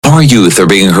Our youth are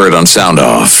being heard on Sound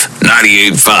Off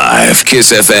 98.5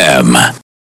 KISS FM.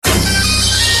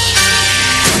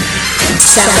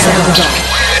 Sound Off.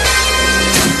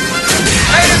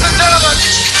 Ladies and gentlemen.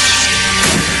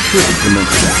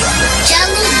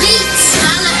 Jungle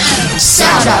Beats.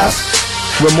 Sound Off.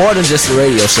 We're more than just a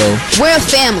radio show. We're a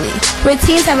family where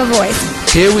teens have a voice.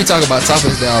 Here we talk about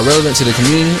topics that are relevant to the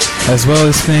community, as well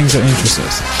as things that interest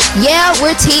us. Yeah,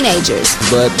 we're teenagers.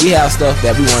 But we have stuff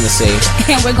that we want to say.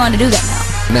 And we're going to do that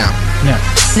now.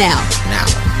 Now.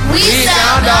 We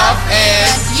sound off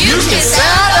and you can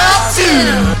sound off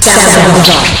too. Sound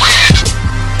off.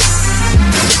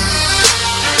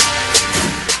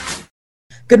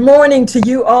 Good morning to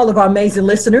you, all of our amazing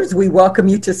listeners. We welcome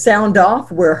you to Sound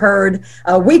Off. We're heard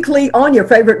weekly on your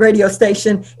favorite radio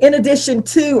station, in addition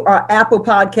to our Apple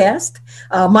podcast.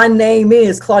 My name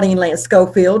is Claudine Lance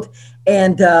Schofield,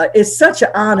 and it's such an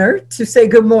honor to say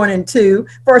good morning to,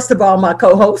 first of all, my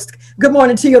co-host. Good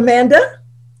morning to you, Amanda.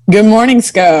 Good morning,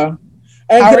 Sco.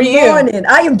 And how good are you? morning.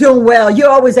 I am doing well. You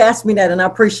always ask me that, and I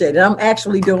appreciate it. I'm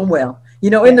actually doing well. You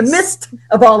know, in the midst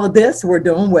of all of this, we're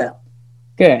doing well.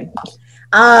 Good.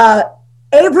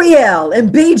 Avriel and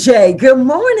BJ, good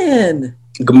morning.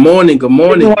 Good morning.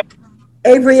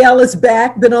 Avriel is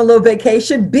back, been on a little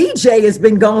vacation. BJ has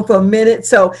been gone for a minute.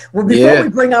 So before we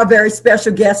bring our very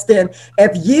special guest in,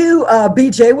 if you,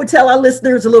 BJ, would tell our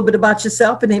listeners a little bit about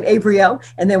yourself and then Avriel,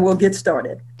 and then we'll get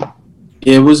started.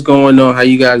 Yeah, what's going on? How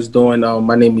you guys doing?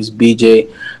 My name is BJ,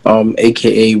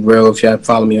 aka Real. If y'all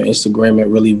follow me on Instagram at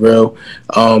Really Real.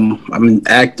 I'm an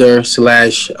actor /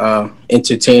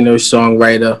 entertainer,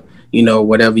 songwriter, you know,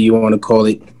 whatever you want to call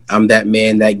it. I'm that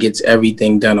man that gets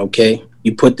everything done, okay?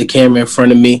 You put the camera in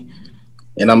front of me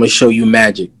and I'm gonna show you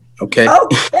magic, okay?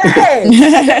 Okay.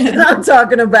 That's what I'm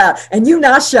talking about. And you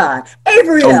not shy.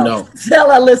 Avriel,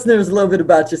 tell our listeners a little bit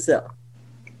about yourself.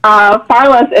 Far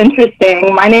less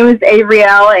interesting. My name is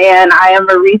Avriel, and I am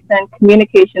a recent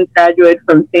communications graduate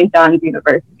from St. John's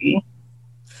University.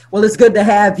 Well, it's good to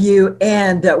have you,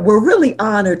 and we're really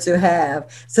honored to have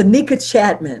Sanika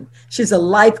Chapman. She's a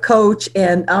life coach,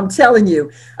 and I'm telling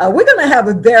you, we're going to have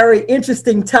a very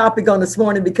interesting topic on this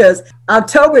morning because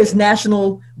October is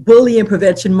National Bullying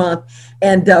Prevention Month,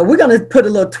 and we're going to put a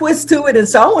little twist to it. And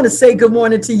so I want to say good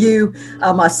morning to you,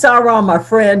 my Sarah, my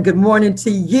friend. Good morning to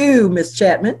you, Miss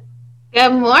Chapman.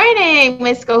 Good morning,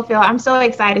 Miss Schofield. I'm so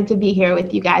excited to be here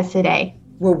with you guys today.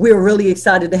 Well, we're really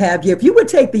excited to have you. If you would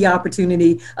take the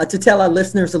opportunity to tell our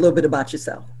listeners a little bit about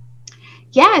yourself.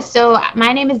 Yeah, so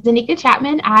my name is Zanika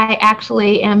Chapman. I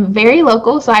actually am very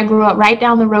local, so I grew up right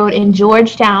down the road in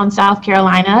Georgetown, South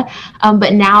Carolina.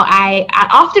 But now I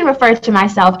often refer to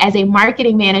myself as a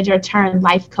marketing manager turned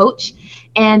life coach.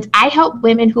 And I help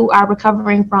women who are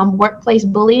recovering from workplace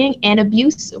bullying and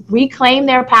abuse reclaim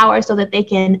their power so that they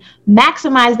can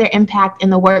maximize their impact in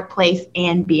the workplace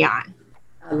and beyond.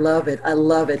 I love it. I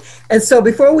love it. And so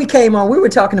before we came on, we were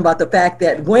talking about the fact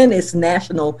that when it's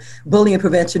National Bullying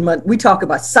Prevention Month, we talk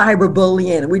about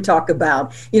cyberbullying and we talk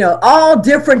about, you know, all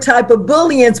different type of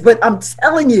bullyings. But I'm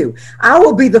telling you, I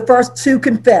will be the first to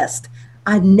confess,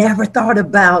 I never thought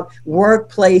about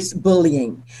workplace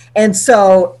bullying. And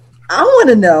so I want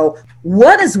to know,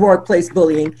 what is workplace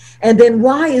bullying? And then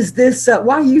why is this,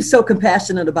 why are you so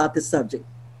compassionate about this subject?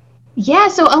 Yeah,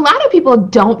 so a lot of people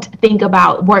don't think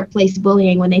about workplace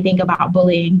bullying when they think about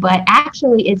bullying, but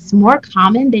actually it's more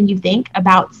common than you think.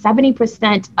 About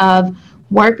 70% of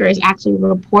workers actually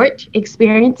report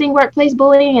experiencing workplace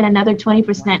bullying, and another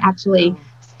 20% actually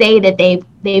say that they've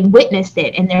witnessed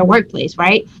it in their workplace,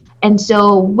 right? And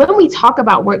so when we talk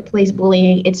about workplace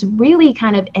bullying, it's really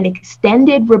kind of an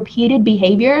extended, repeated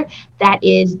behavior that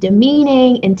is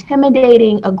demeaning,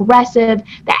 intimidating, aggressive,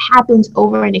 that happens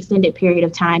over an extended period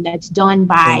of time that's done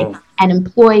by an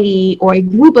employee or a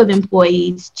group of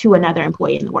employees to another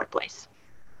employee in the workplace.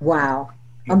 Wow.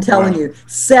 I'm telling you,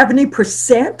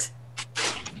 70%?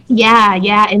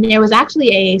 Yeah. And there was actually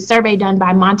a survey done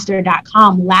by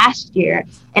Monster.com last year,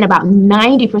 and about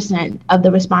 90% of the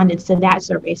respondents to that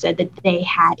survey said that they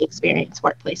had experienced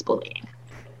workplace bullying.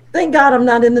 Thank God I'm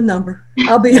not in the number.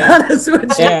 I'll be honest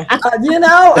with you. Yeah. You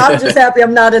know, I'm just happy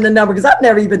I'm not in the number because I've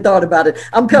never even thought about it.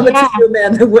 I'm coming to you,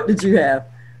 Amanda. What did you have?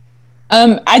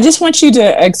 I just want you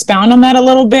to expound on that a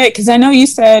little bit, because I know you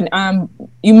said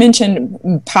you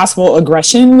mentioned possible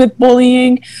aggression with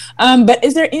bullying, but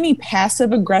is there any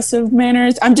passive aggressive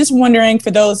manners? I'm just wondering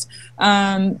for those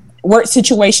work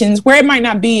situations where it might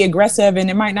not be aggressive and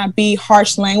it might not be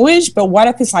harsh language, but what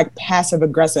if it's like passive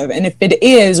aggressive? And if it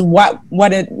is, what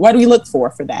do we look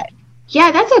for that?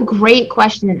 Yeah, that's a great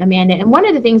question, Amanda. And one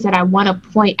of the things that I want to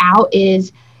point out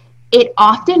is it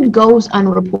often goes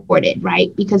unreported,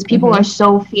 right? Because people are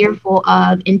so fearful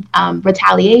of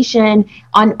retaliation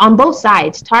on both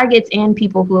sides, targets and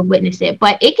people who have witnessed it.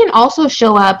 But it can also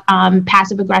show up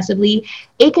passive aggressively.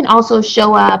 It can also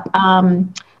show up,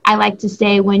 I like to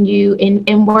say, when you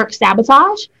in work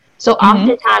sabotage. So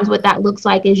oftentimes what that looks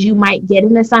like is you might get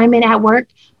an assignment at work,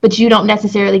 but you don't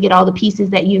necessarily get all the pieces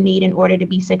that you need in order to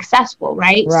be successful,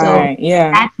 right? So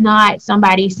that's not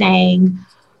somebody saying,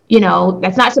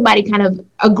 that's not somebody kind of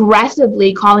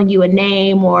aggressively calling you a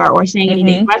name or saying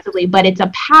anything aggressively, but it's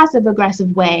a passive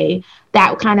aggressive way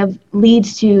that kind of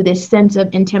leads to this sense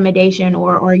of intimidation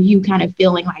or you kind of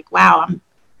feeling like, wow,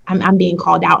 I'm being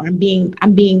called out, or I'm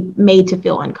being made to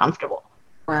feel uncomfortable.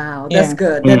 Wow, that's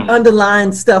good. That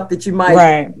underlying stuff that you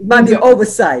might be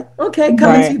oversight. Okay,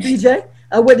 coming to you, BJ.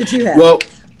 What did you have?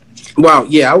 Well,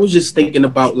 I was just thinking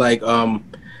about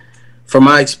from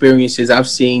my experiences, I've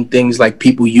seen things like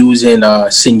people using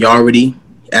seniority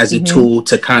as a tool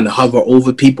to kind of hover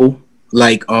over people.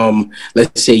 Like,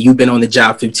 let's say you've been on the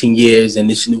job 15 years and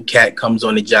this new cat comes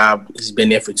on the job, he's been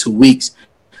there for 2 weeks.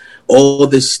 All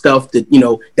this stuff that,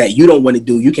 that you don't want to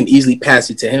do, you can easily pass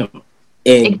it to him.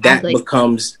 And that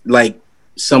becomes like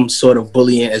some sort of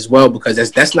bullying as well, because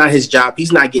that's not his job.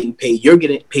 He's not getting paid. You're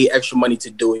getting paid extra money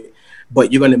to do it.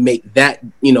 But you're going to make that,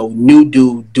 new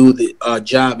dude do the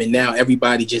job. And now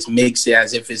everybody just makes it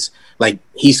as if it's like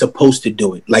he's supposed to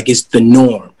do it. Like it's the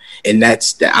norm. And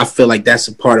I feel like that's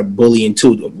a part of bullying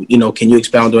too. Can you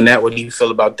expound on that? What do you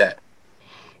feel about that?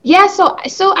 Yeah, so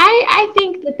I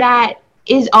think that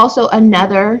is also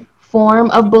another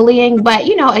form of bullying. But,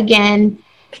 again,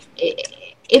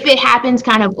 if it happens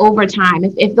kind of over time,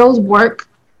 if those work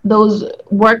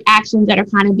actions that are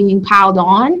kind of being piled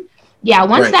on,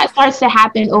 once that starts to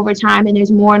happen over time and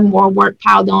there's more and more work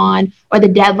piled on, or the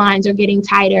deadlines are getting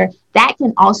tighter, that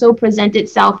can also present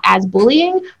itself as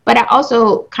bullying. But I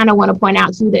also kind of want to point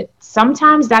out too that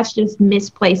sometimes that's just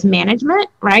misplaced management,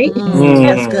 right?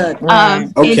 That's good.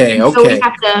 So we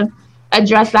have to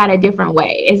address that a different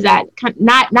way. Is that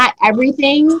not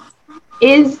everything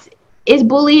is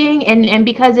bullying, and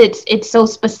because it's so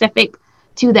specific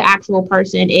to the actual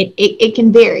person, it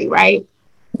can vary, right?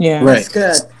 Yeah, That's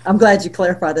good. I'm glad you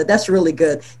clarified that. That's really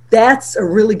good. That's a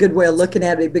really good way of looking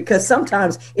at it, because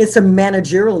sometimes it's a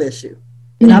managerial issue.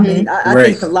 And I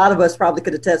think a lot of us probably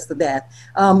could attest to that.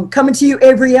 Coming to you,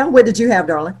 Avriel, what did you have,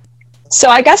 darling? So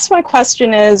I guess my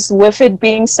question is, with it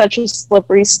being such a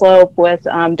slippery slope with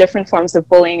different forms of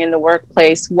bullying in the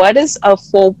workplace, what is a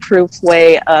foolproof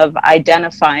way of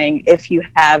identifying if you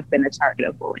have been a target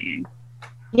of bullying?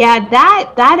 Yeah,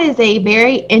 that is a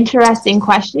very interesting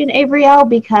question, Avriel,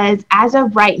 because as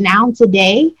of right now,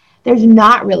 today, there's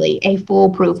not really a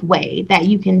foolproof way that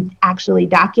you can actually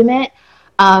document.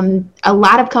 A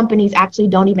lot of companies actually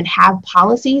don't even have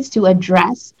policies to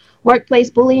address workplace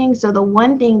bullying. So the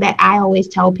one thing that I always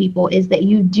tell people is that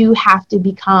you do have to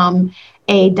become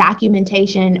a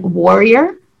documentation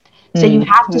warrior. So you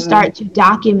have to start to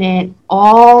document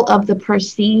all of the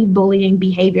perceived bullying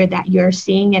behavior that you're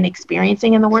seeing and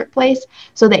experiencing in the workplace,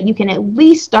 so that you can at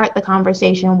least start the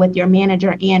conversation with your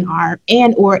manager and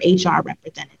or HR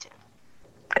representative.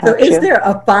 So is there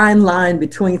a fine line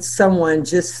between someone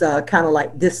just kind of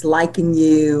like disliking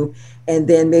you, and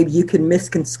then maybe you can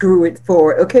misconstrue it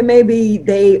for, okay, maybe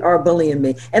they are bullying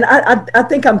me? And I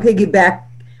think I want to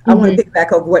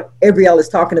piggyback over what Avriel is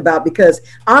talking about, because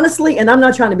honestly, and I'm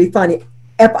not trying to be funny,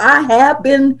 if I have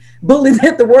been bullied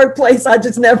at the workplace, I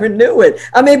just never knew it.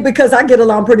 I mean, because I get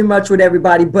along pretty much with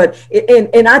everybody, but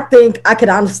and I think I could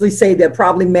honestly say that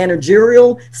probably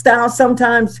managerial styles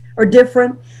sometimes are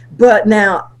different. But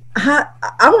now,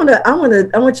 I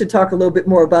want you to talk a little bit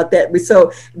more about that.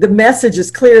 So the message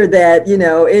is clear that,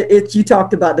 you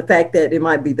talked about the fact that it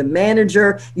might be the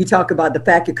manager. You talk about the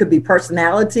fact it could be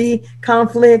personality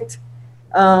conflict.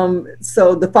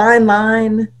 So the fine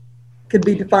line could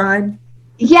be defined.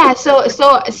 Yeah. So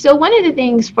one of the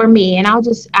things for me, and I'll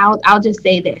just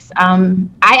say this.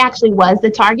 I actually was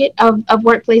the target of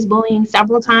workplace bullying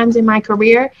several times in my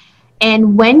career.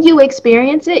 And when you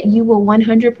experience it, you will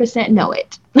 100% know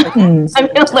it.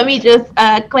 Let me just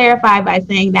clarify by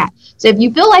saying that. So if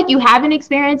you feel like you haven't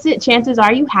experienced it, chances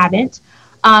are you haven't.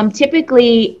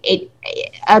 Typically,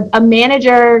 a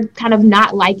manager kind of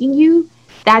not liking you,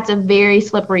 that's a very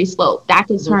slippery slope. That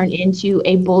can turn into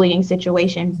a bullying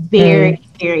situation very,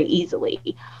 very easily.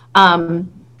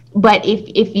 But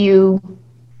if you,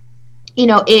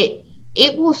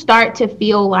 it will start to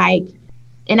feel like,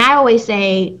 and I always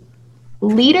say,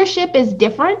 leadership is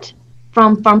different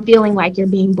from feeling like you're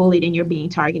being bullied and you're being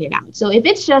targeted out. So if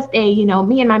it's just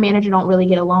me and my manager don't really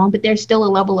get along, but there's still a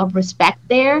level of respect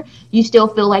there, you still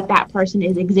feel like that person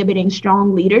is exhibiting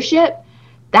strong leadership,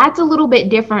 that's a little bit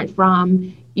different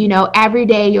from, every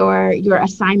day your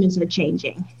assignments are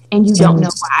changing and you don't know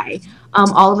why.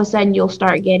 All of a sudden you'll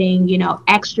start getting,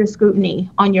 extra scrutiny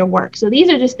on your work. So these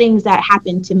are just things that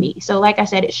happen to me. So like I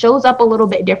said, it shows up a little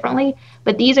bit differently,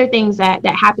 but these are things that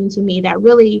happen to me that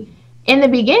really in the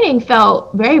beginning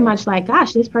felt very much like,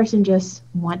 gosh, this person just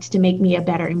wants to make me a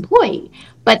better employee.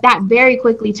 But that very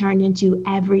quickly turned into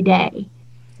every day.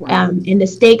 Wow. And the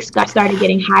stakes started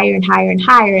getting higher and higher and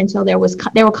higher until there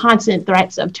were constant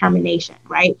threats of termination,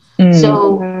 right?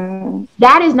 So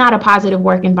that is not a positive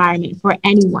work environment for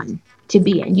anyone to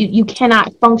be in. You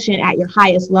cannot function at your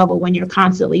highest level when you're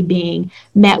constantly being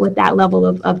met with that level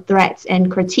of threats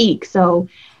and critique. So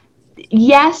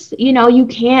yes,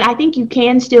 I think you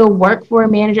can still work for a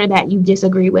manager that you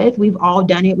disagree with. We've all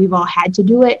done it. We've all had to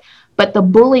do it. But the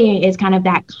bullying is kind of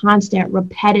that constant,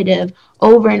 repetitive,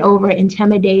 over and over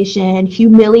intimidation,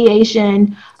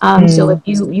 humiliation. So if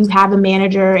you have a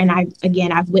manager, and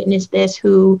I've witnessed this,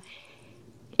 who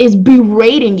is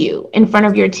berating you in front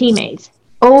of your teammates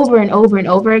over and over and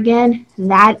over again,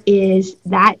 that is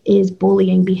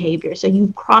bullying behavior. So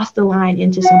you've crossed the line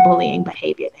into some bullying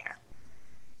behavior there.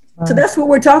 So that's what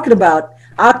we're talking about.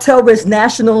 October is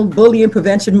National Bullying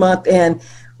Prevention Month, and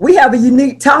we have a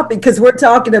unique topic because we're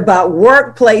talking about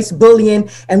workplace bullying,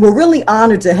 and we're really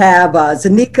honored to have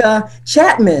Zanika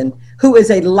Chapman, who is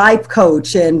a life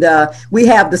coach, and we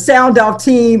have the Sound Off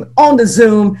team on the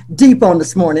Zoom deep on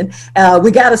this morning. We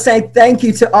got to say thank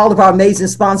you to all of our amazing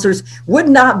sponsors. Would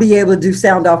not be able to do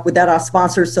Sound Off without our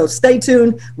sponsors, so stay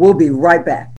tuned. We'll be right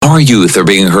back. Our youth are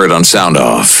being heard on Sound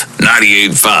Off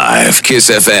 98.5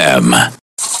 Kiss FM.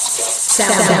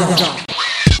 Sound Off.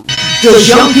 Does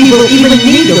young people even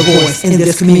need a voice in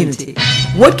this community?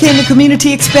 What can the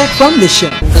community expect from this show?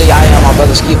 I am my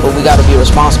brother's keeper. We got to be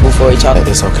responsible for each other.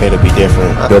 It's okay to be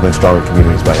different. Building stronger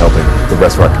communities by helping the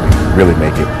rest of our community really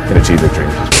make it and achieve their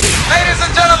dreams. Ladies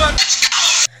and gentlemen.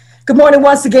 Good morning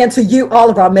once again to you, all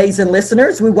of our amazing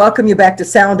listeners. We welcome you back to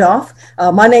Sound Off.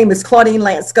 My name is Claudine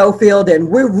Lance Schofield, and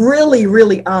we're really,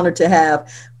 really honored to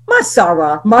have my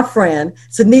Sarah, my friend,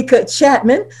 Zanika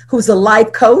Chapman, who's a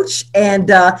life coach, and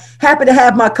happy to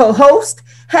have my co-host,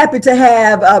 happy to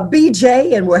have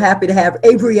BJ, and we're happy to have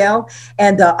Avriel.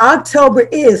 And October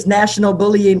is National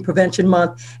Bullying Prevention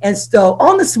Month. And so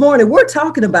on this morning, we're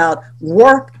talking about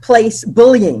workplace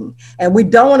bullying, and we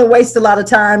don't want to waste a lot of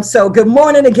time. So good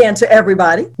morning again to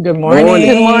everybody. Good morning.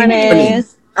 Good morning.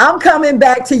 I'm coming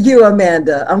back to you,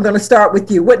 Amanda. I'm going to start with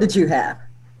you. What did you have?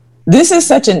 This is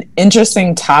such an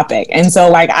interesting topic. And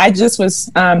so I just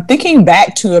was thinking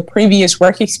back to a previous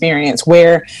work experience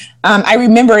where I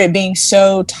remember it being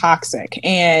so toxic,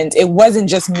 and it wasn't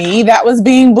just me that was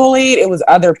being bullied, it was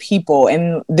other people.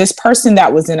 And this person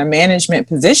that was in a management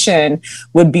position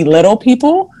would belittle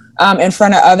people in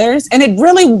front of others. And it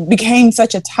really became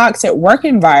such a toxic work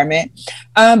environment.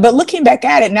 But looking back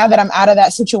at it, now that I'm out of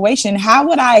that situation, how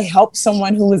would I help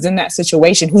someone who was in that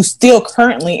situation, who's still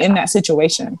currently in that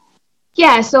situation?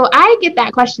 Yeah, so I get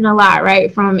that question a lot, right?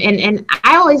 This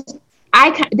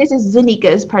is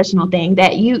Zanika's personal thing,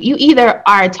 that you either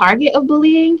are a target of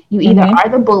bullying, you either are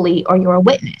the bully, or you're a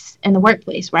witness in the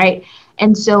workplace, right?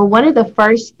 And so one of the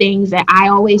first things that I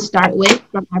always start with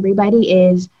from everybody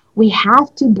is we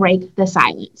have to break the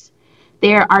silence.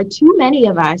 There are too many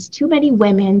of us, too many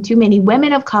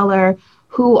women of color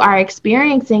who are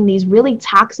experiencing these really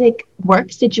toxic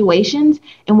work situations,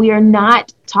 and we are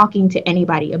not talking to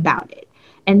anybody about it.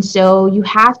 And so you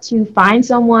have to find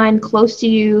someone close to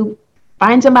you,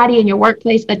 find somebody in your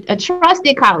workplace, a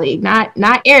trusted colleague, not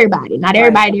everybody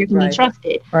there can be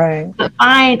trusted, right? But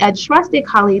find a trusted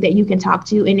colleague that you can talk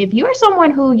to. And if you're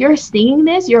someone who you're seeing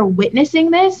this, you're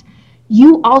witnessing this,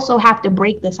 you also have to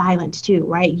break the silence too,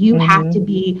 right? You have to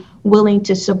be willing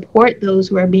to support those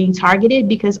who are being targeted,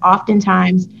 because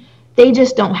oftentimes they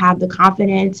just don't have the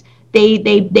confidence.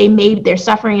 They're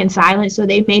suffering in silence, so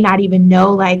they may not even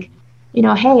know, hey,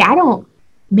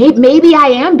 maybe I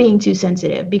am being too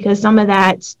sensitive, because some of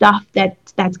that stuff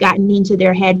that's gotten into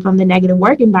their head from the negative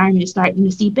work environment is starting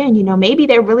to seep in. Maybe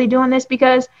they're really doing this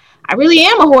because I really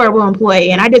am a horrible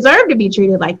employee and I deserve to be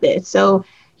treated like this. So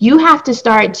you have to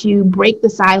start to break the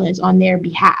silence on their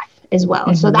behalf as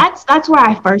well. So that's where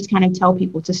I first kind of tell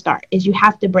people to start, is you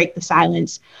have to break the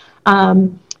silence.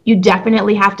 You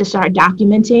definitely have to start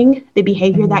documenting the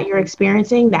behavior that you're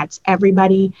experiencing. That's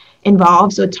everybody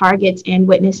involved. So targets and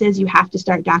witnesses, you have to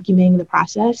start documenting the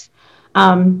process.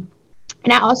 And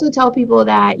I also tell people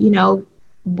that,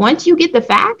 once you get the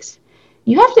facts,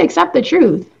 you have to accept the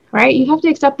truth, right? You have to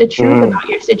accept the truth about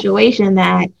your situation,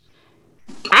 that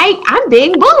I'm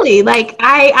being bullied. Like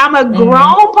I'm a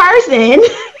grown person,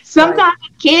 sometimes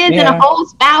kids and a whole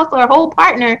spouse or a whole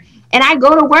partner, and I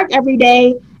go to work every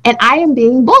day and I am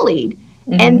being bullied.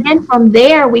 And then from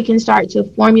there, we can start to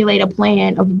formulate a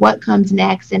plan of what comes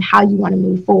next and how you want to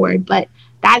move forward. But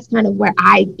that's kind of where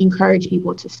I encourage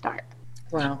people to start.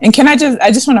 Wow. And I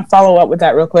just want to follow up with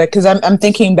that real quick, because I'm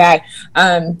thinking back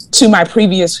to my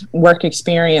previous work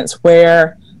experience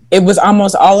where it was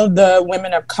almost all of the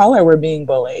women of color were being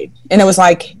bullied. And it was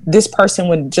like, this person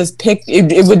would just pick,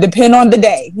 it would depend on the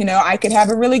day. You know, I could have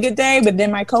a really good day, but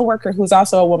then my coworker, who's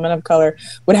also a woman of color,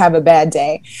 would have a bad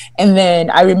day. And then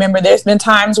I remember there's been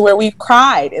times where we've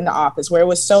cried in the office where it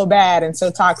was so bad and so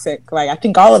toxic. Like, I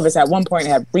think all of us at one point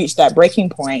have reached that breaking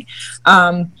point.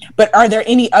 But are there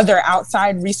any other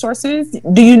outside resources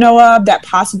do you know of that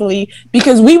possibly,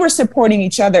 because we were supporting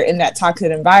each other in that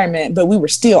toxic environment, but we were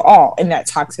still all in that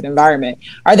toxic environment.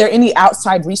 Are there any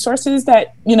outside resources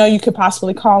that, you know, you could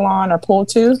possibly call on or pull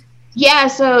to? Yeah,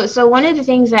 so one of the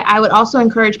things that I would also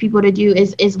encourage people to do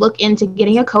is look into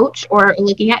getting a coach or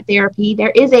looking at therapy. There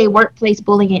is a workplace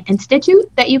bullying institute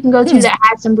that you can go to that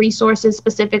has some resources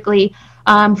specifically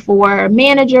for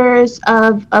managers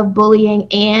of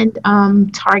bullying and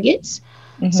targets.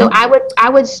 So I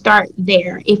would start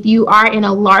there. If you are in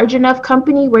a large enough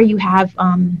company where you have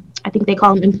I think they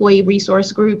call them employee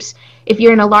resource groups. If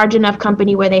you're in a large enough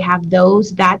company where they have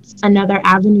those, that's another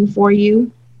avenue for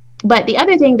you. But the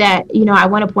other thing that, you know, I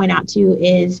want to point out too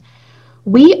is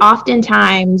we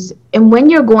oftentimes, and when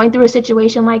you're going through a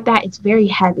situation like that, it's very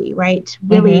heavy, right?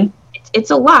 Really, it's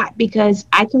a lot, because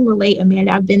I can relate,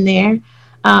 Amanda. I've been there.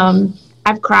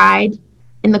 I've cried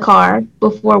in the car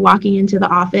before walking into the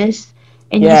office,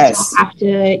 and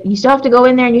you still have to go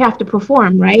in there and you have to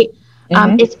perform, right?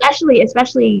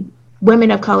 Especially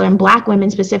women of color and Black women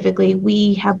specifically,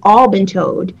 we have all been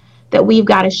told that we've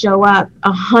got to show up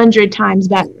 100 times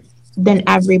better than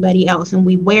everybody else. And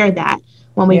we wear that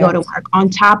when we go to work, on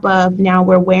top of now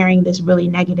we're wearing this really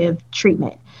negative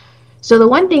treatment. So the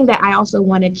one thing that I also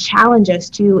want to challenge us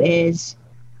to is,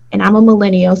 and I'm a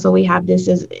millennial, so we have this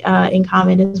as in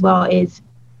common as well, is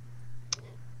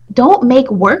don't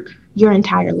make work your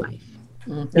entire life.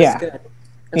 That's good.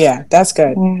 That's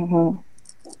good.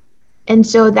 And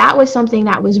so that was something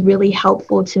that was really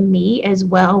helpful to me as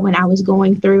well when I was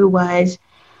going through, was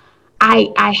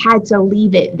I had to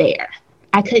leave it there.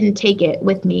 I couldn't take it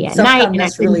with me at night, and I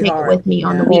couldn't take it with me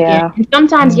on the weekend. And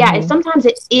sometimes, sometimes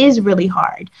it is really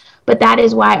hard. But that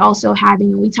is why also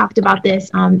having, and we talked about this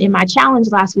in my challenge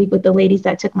last week with the ladies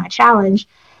that took my challenge,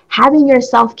 having your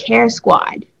self-care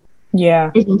squad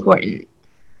is important.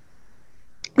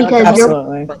 Because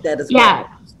you're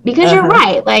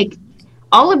right. Like,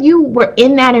 all of you were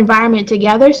in that environment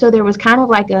together, so there was kind of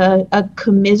like a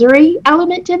commiserate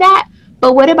element to that.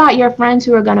 But what about your friends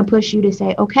who are going to push you to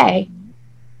say, okay,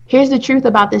 here's the truth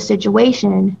about this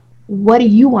situation. What do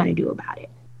you want to do about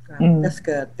it? That's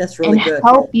good. That's really good. And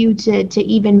help you to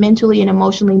even mentally and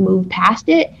emotionally move past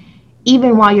it,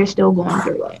 even while you're still going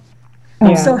through it.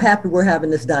 I'm so happy we're having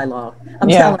this dialogue. I'm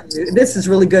telling you, this is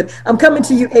really good. I'm coming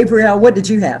to you, Avriel. What did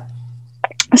you have?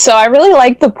 So I really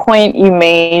like the point you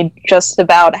made just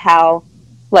about how,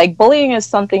 like, bullying is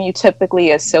something you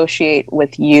typically associate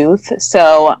with youth.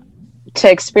 So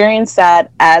to experience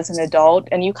that as an adult,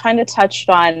 and you kind of touched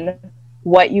on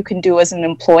what you can do as an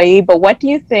employee, but what do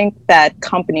you think that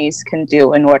companies can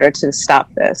do in order to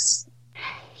stop this?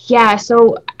 Yeah,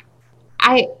 so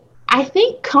I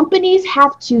think companies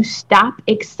have to stop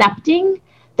accepting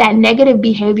that negative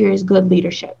behavior is good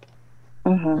leadership.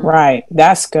 Right,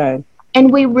 that's good.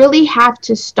 And we really have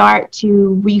to start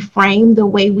to reframe the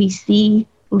way we see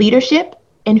leadership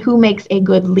and who makes a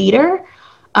good leader.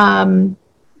 When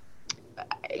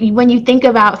you think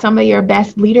about some of your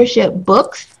best leadership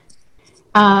books,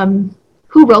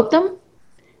 who wrote them?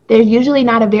 They're usually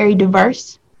not a very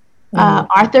diverse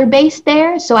author base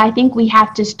there. So I think we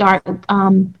have to start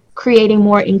creating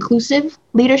more inclusive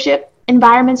leadership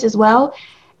environments as well.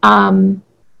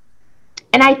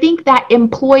 And I think that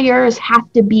employers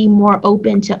have to be more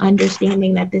open to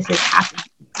understanding that this is happening.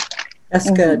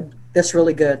 That's good. That's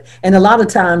really good. And a lot of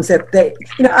times if they,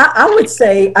 I would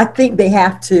say, I think they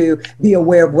have to be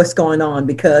aware of what's going on,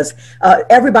 because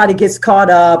everybody gets caught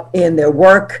up in their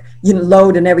work,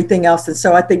 load and everything else. And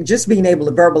so I think just being able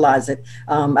to verbalize it,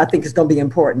 I think is going to be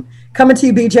important. Coming to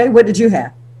you, BJ, what did you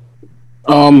have?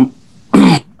 I'm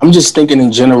just thinking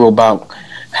in general about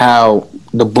how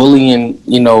the bullying,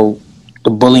 the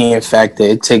bullying factor,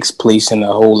 it takes place in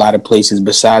a whole lot of places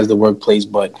besides the workplace.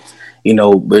 But,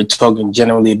 we're talking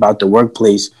generally about the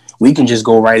workplace. we can just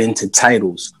go right into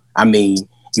titles. I mean,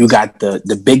 you got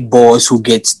the big boss who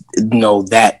gets,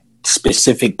 that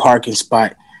specific parking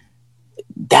spot.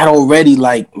 That already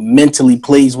like mentally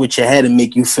plays with your head and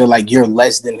make you feel like you're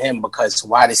less than him, because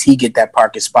why does he get that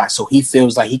parking spot? So he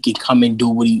feels like he can come and do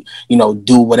what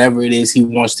do whatever it is he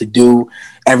wants to do.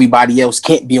 Everybody else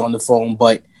can't be on the phone,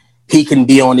 but he can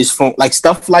be on his phone. Like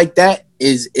stuff like that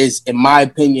is in my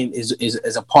opinion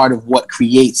is a part of what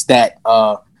creates that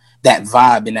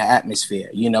vibe in the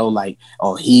atmosphere, like,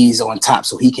 oh, he's on top,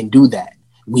 so he can do that.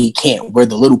 We can't. We're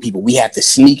the little people. We have to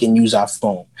sneak and use our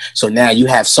phone. So now you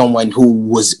have someone who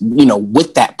was,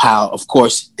 with that power. Of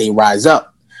course, they rise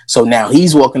up. So now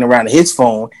he's walking around with his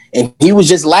phone, and he was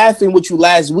just laughing with you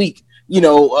last week,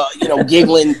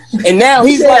 giggling. And now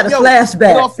he's like, yo,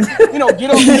 flashback.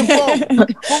 Get off your phone.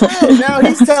 For real. Now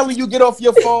he's telling you get off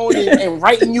your phone and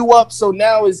writing you up. So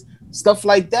now it's stuff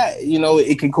like that.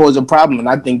 It can cause a problem, and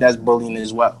I think that's bullying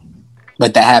as well.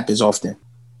 But that happens often.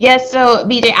 Yes, so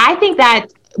BJ, I think that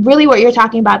really what you're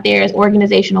talking about there is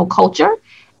organizational culture.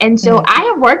 And so I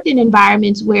have worked in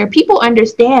environments where people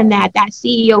understand that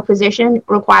CEO position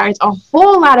requires a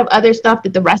whole lot of other stuff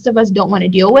that the rest of us don't want to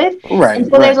deal with. Right. And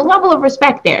so there's a level of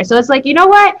respect there. So it's like, you know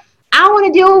what? I want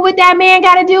to deal with what that man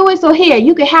got to deal with. So here,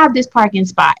 you can have this parking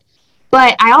spot.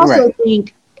 But I also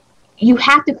think you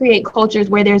have to create cultures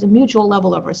where there's a mutual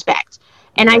level of respect.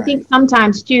 And I think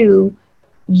sometimes too,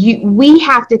 we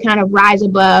have to kind of rise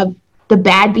above the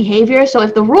bad behavior. So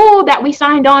if the rule that we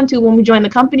signed on to when we joined the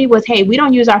company was, hey, we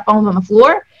don't use our phones on the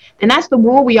floor, then that's the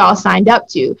rule we all signed up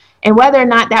to. And whether or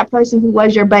not that person who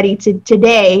was your buddy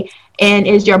today and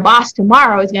is your boss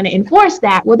tomorrow is going to enforce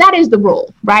that, well, that is the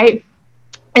rule, right?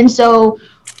 And so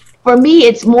for me,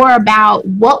 it's more about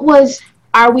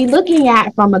are we looking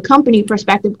at from a company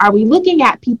perspective? Are we looking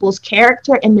at people's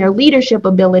character and their leadership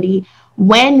ability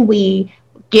when we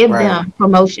give them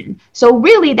promotion? So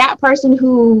really that person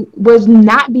who was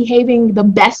not behaving the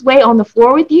best way on the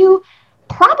floor with you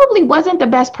probably wasn't the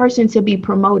best person to be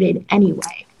promoted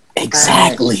anyway.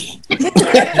 Exactly.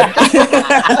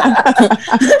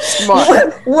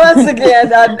 Once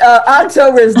again,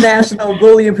 October is National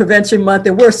Bullying Prevention Month,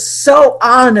 and we're so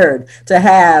honored to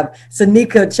have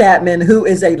Sanika Chapman, who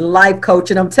is a life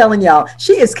coach. And I'm telling y'all,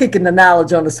 she is kicking the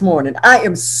knowledge on this morning. I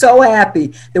am so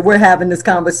happy that we're having this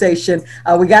conversation.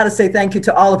 We got to say thank you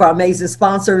to all of our amazing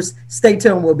sponsors. Stay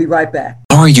tuned. We'll be right back.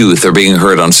 Our youth are being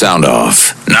heard on Sound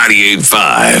Off.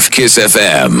 98.5 KISS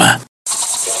FM.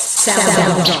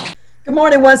 Sound Off. Good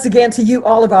morning once again to you,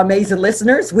 all of our amazing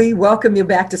listeners. We welcome you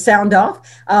back to Sound Off.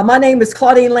 My name is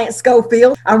Claudine Lance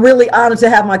Schofield. I'm really honored to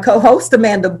have my co-host,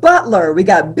 Amanda Butler. We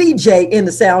got BJ in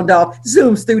the Sound Off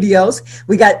Zoom studios.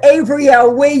 We got Avery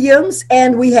L. Williams,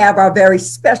 and we have our very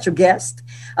special guest.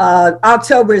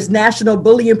 October is National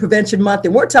Bullying Prevention Month,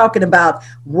 and we're talking about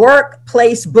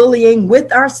workplace bullying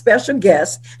with our special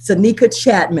guest, Sanika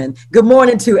Chapman. Good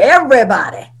morning to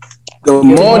everybody. Good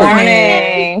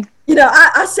morning.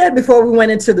 I said before we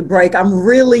went into the break, I'm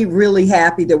really, really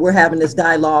happy that we're having this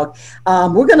dialogue.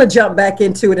 We're going to jump back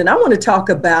into it, and I want to talk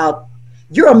about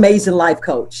your amazing life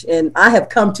coach. And I have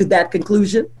come to that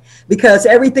conclusion because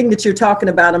everything that you're talking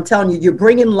about, I'm telling you, you're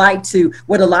bringing light to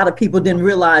what a lot of people didn't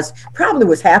realize probably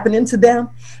was happening to them.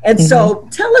 And so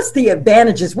tell us the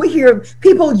advantages. We hear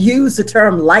people use the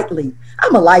term lightly.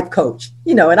 I'm a life coach,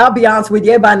 and I'll be honest with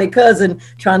you, everybody and their cousin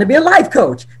trying to be a life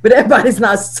coach, but everybody's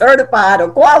not certified or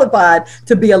qualified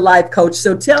to be a life coach.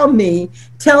 So tell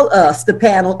us, the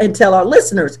panel, and tell our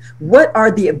listeners, what are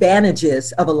the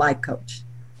advantages of a life coach?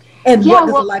 And what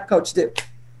does a life coach do?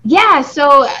 Yeah,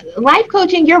 so life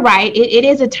coaching, you're right. It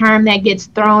is a term that gets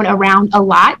thrown around a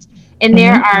lot. And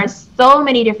there are so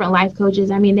many different life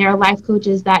coaches. I mean, there are life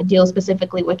coaches that deal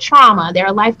specifically with trauma. There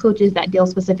are life coaches that deal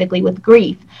specifically with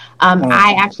grief.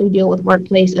 I actually deal with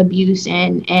workplace abuse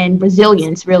and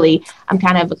resilience, really. I'm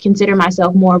kind of consider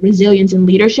myself more resilience and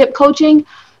leadership coaching.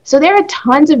 So there are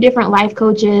tons of different life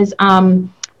coaches.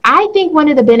 I think one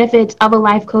of the benefits of a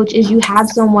life coach is you have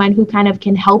someone who kind of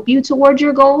can help you towards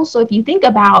your goals. So if you think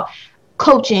about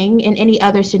coaching in any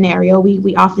other scenario,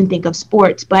 we often think of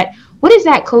sports, but what does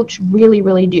that coach really,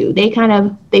 really do? They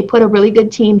put a really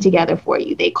good team together for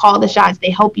you. They call the shots, they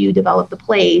help you develop the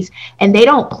plays, and they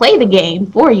don't play the game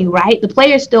for you, right? The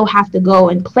players still have to go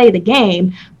and play the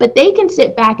game, but they can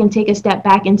sit back and take a step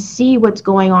back and see what's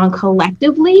going on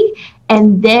collectively,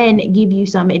 and then give you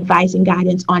some advice and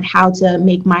guidance on how to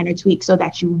make minor tweaks so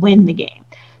that you win the game.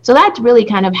 So that's really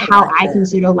kind of how I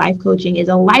consider life coaching. Is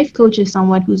a life coach is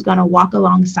someone who's going to walk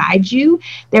alongside you.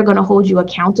 They're going to hold you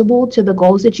accountable to the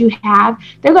goals that you have.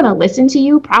 They're going to listen to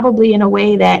you probably in a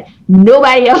way that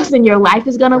nobody else in your life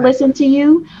is going to listen to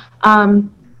you.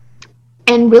 And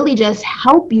and really just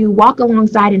help you walk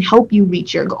alongside and help you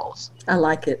reach your goals. I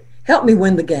like it. Help me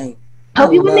win the game.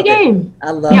 Help you win the game.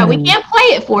 I love it. Yeah, we can't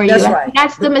play it for you. That's right.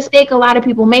 That's the mistake a lot of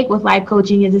people make with life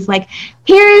coaching is it's like,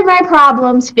 here are my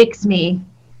problems, fix me.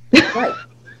 Right.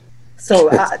 So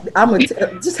I'm going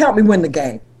to just help me win the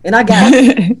game. And I got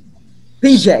it.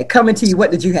 PJ, coming to you.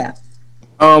 What did you have?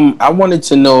 I wanted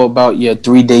to know about your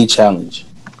 3-day challenge.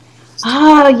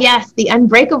 Oh, yes, the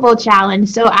Unbreakable Challenge.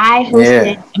 So I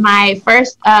hosted my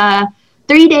first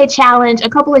 3-day challenge a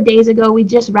couple of days ago. We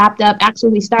just wrapped up.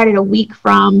 Actually, we started a week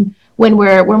from when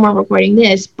we're recording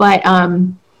this. But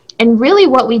and really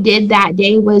what we did that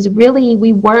day was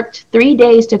we worked 3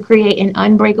 days to create an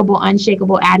unbreakable,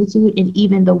 unshakable attitude in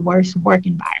even the worst work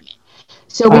environment.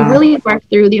 So we really worked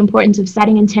through the importance of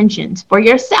setting intentions for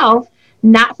yourself,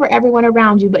 not for everyone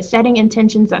around you, but setting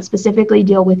intentions that specifically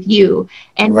deal with you.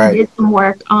 And we did some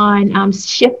work on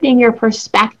shifting your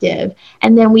perspective.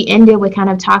 And then we ended with kind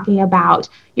of talking about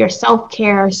your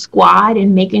self-care squad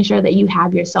and making sure that you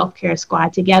have your self-care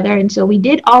squad together. And so we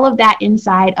did all of that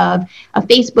inside of a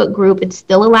Facebook group. It's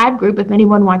still a live group if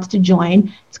anyone wants to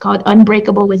join. It's called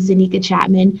Unbreakable with Zanika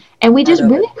Chapman. And we just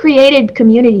really created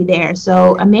community there.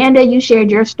 So Amanda, you shared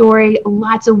your story.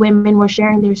 Lots of women were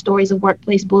sharing their stories of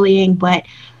workplace bullying, but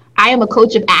I am a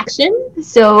coach of action.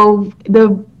 So the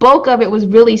bulk of it was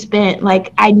really spent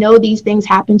like, I know these things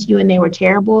happened to you and they were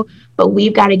terrible, but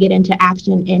we've got to get into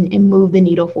action and move the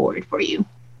needle forward for you.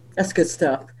 That's good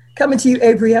stuff. Coming to you,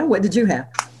 Avriel, what did you have?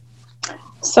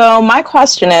 So my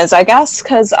question is, I guess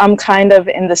because I'm kind of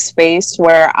in the space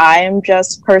where I am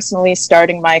just personally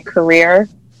starting my career,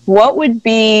 what would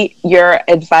be your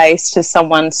advice to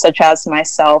someone such as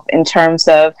myself in terms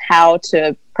of how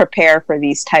to prepare for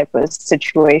these type of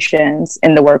situations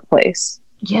in the workplace?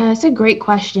 Yeah, it's a great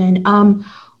question.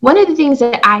 One of the things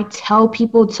that I tell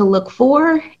people to look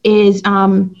for is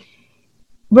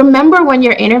remember when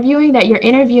you're interviewing that you're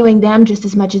interviewing them just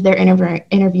as much as they're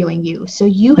interviewing you. So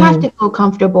you have to feel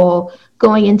comfortable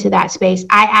going into that space.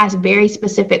 I ask very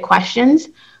specific questions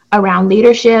around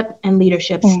leadership and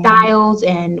leadership styles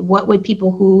and what would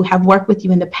people who have worked with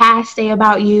you in the past say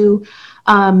about you.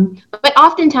 But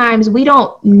oftentimes we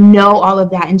don't know all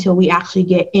of that until we actually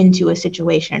get into a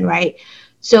situation, right?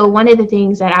 So one of the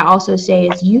things that I also say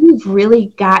is you've really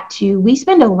got to, we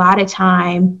spend a lot of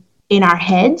time in our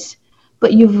heads,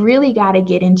 but you've really got to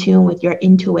get in tune with your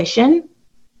intuition.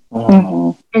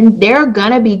 And there are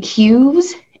going to be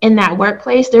cues in that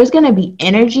workplace. There's going to be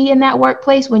energy in that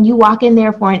workplace when you walk in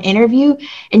there for an interview,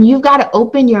 and you've got to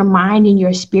open your mind and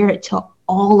your spirit to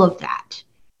all of that.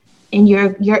 And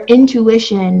your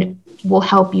intuition will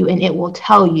help you, and it will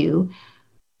tell you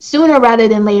sooner rather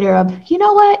than later of, you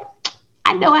know what?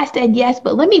 I know I said yes,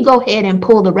 but let me go ahead and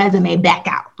pull the resume back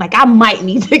out. Like I might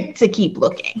need to keep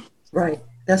looking. Right.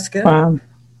 That's good. Wow.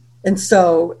 And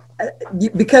so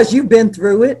because you've been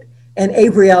through it, and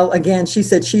Avriel, again, she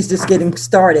said she's just getting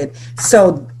started.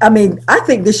 So, I mean, I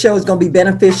think this show is going to be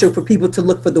beneficial for people to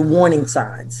look for the warning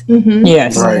signs.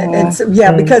 Yes. Right. And so,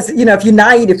 because, if you're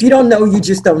naive, if you don't know, you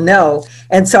just don't know.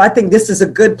 And so I think this is a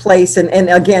good place. And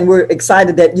again, we're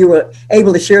excited that you were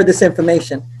able to share this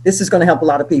information. This is going to help a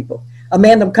lot of people.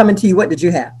 Amanda, I'm coming to you. What did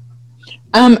you have?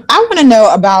 I want to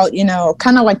know about,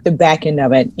 kind of like the back end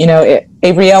of it.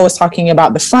 Avriel was talking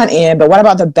about the front end, but what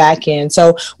about the back end?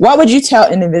 So what would you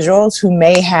tell individuals who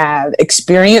may have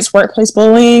experienced workplace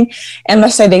bullying and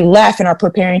let's say they left and are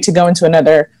preparing to go into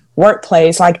another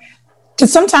workplace?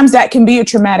 Because sometimes that can be a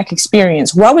traumatic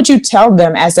experience. What would you tell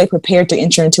them as they prepare to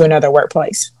enter into another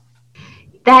workplace?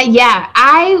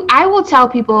 I will tell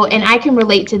people, and I can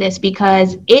relate to this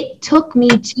because it took me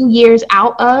 2 years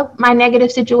out of my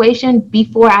negative situation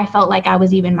before I felt like I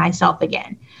was even myself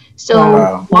again.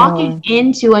 So walking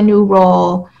into a new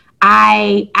role,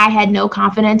 I had no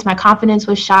confidence. My confidence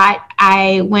was shot.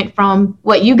 I went from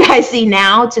what you guys see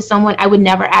now to someone I would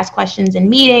never ask questions in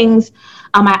meetings.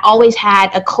 I always had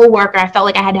a coworker. I felt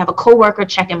like I had to have a coworker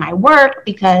checking my work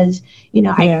because,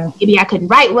 maybe I couldn't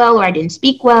write well or I didn't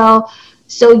speak well.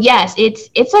 So yes,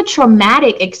 it's a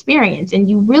traumatic experience, and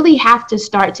you really have to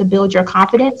start to build your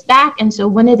confidence back. And so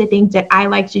one of the things that I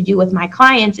like to do with my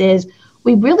clients is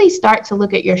we really start to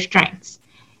look at your strengths.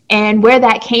 And where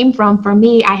that came from for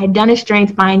me, I had done a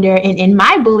strength finder, and in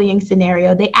my bullying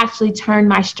scenario, they actually turned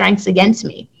my strengths against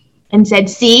me and said,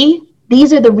 see,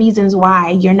 these are the reasons why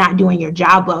you're not doing your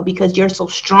job well, because you're so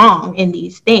strong in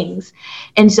these things.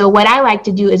 And so what I like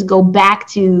to do is go back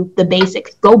to the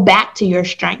basics, go back to your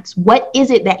strengths. What is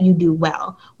it that you do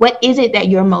well? What is it that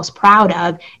you're most proud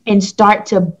of? And start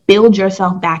to build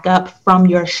yourself back up from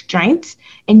your strengths.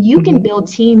 And you can build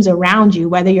teams around you,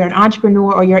 whether you're an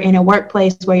entrepreneur or you're in a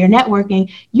workplace where you're networking,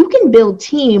 you can build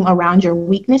team around your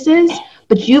weaknesses,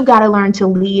 but you've got to learn to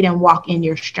lead and walk in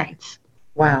your strengths.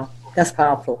 Wow. That's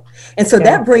powerful. And so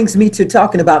that brings me to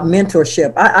talking about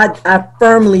mentorship. I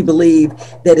firmly believe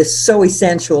that it's so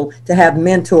essential to have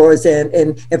mentors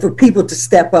and for people to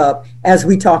step up as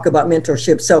we talk about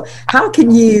mentorship. So how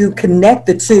can you connect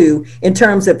the two in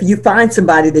terms of you find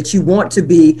somebody that you want to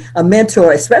be a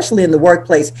mentor, especially in the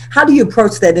workplace? How do you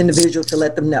approach that individual to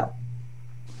let them know?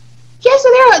 Yeah, so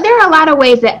there are a lot of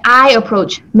ways that I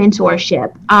approach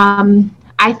mentorship.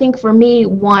 I think for me,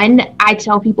 one, I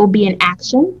tell people be in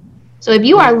action. So if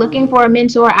you are looking for a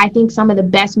mentor, I think some of the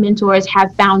best mentors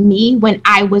have found me when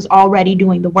I was already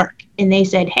doing the work. And they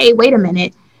said, hey, wait a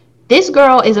minute, this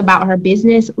girl is about her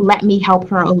business. Let me help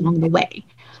her along the way.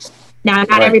 Now,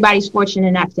 not everybody's fortunate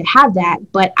enough to have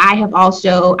that, but I'm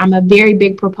a very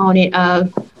big proponent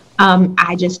of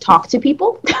I just talk to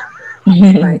people.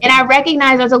 And I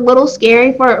recognize that's a little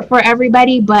scary for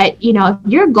everybody, but if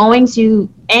you're going to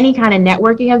any kind of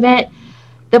networking event,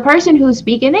 the person who's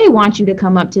speaking, they want you to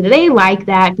come up to them. They like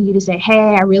that for you to say,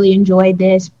 hey, I really enjoyed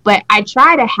this. But I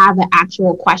try to have an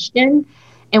actual question.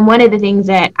 And one of the things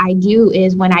that I do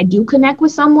is when I do connect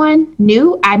with someone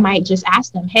new, I might just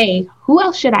ask them, hey, who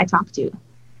else should I talk to?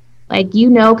 Like,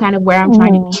 kind of where I'm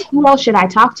trying to be. Who else should I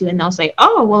talk to? And they'll say,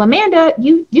 oh, well, Amanda,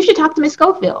 you should talk to Miss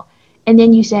Schofield. And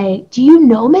then you say, do you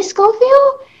know Miss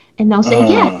Schofield? And they'll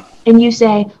say, yeah. And you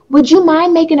say, would you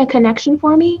mind making a connection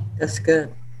for me? That's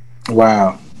good.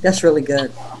 Wow. That's really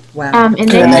good. Wow. And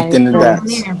connecting the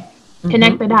dots.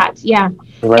 Connect the dots. Yeah.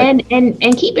 Right.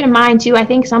 And keep in mind too, I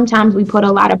think sometimes we put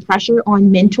a lot of pressure on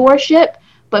mentorship,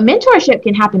 but mentorship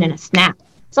can happen in a snap.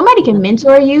 Somebody can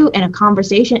mentor you in a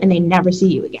conversation and they never see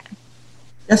you again.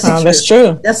 That's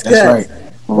true. That's good. Right.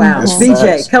 Wow.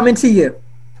 BJ, coming to you.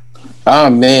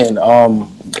 Oh man.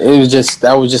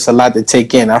 That was just a lot to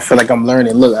take in. I feel like I'm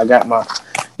learning. Look, I got my,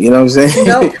 you know what I'm saying?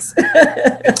 Notes.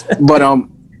 But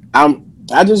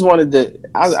I just wanted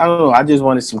I don't know, I just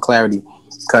wanted some clarity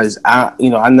because I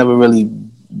never really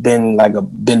been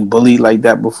bullied like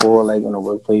that before, like in the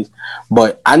workplace,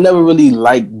 but I never really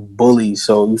liked bullies.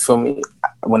 So you feel me?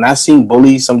 When I seen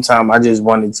bullies, sometimes I just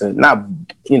wanted to not,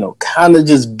 kind of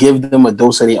just give them a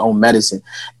dose of their own medicine.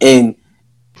 And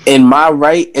in my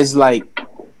right, it's like,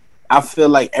 I feel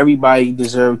like everybody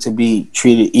deserves to be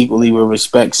treated equally with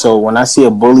respect. So when I see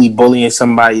a bullying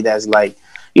somebody that's like,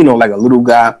 like a little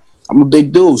guy, I'm a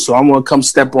big dude, so I'm gonna come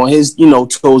step on his,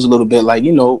 toes a little bit, like,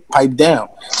 pipe down.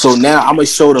 So now I'm gonna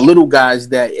show the little guys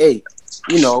that, hey,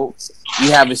 you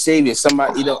have a savior.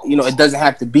 Somebody, it doesn't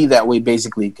have to be that way,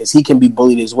 basically, because he can be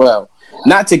bullied as well.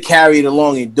 Not to carry it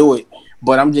along and do it,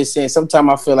 but I'm just saying,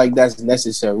 sometimes I feel like that's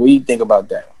necessary. What do you think about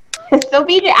that? So,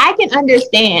 BJ, I can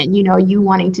understand, you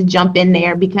wanting to jump in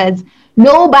there because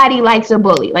nobody likes a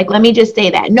bully. Like, let me just say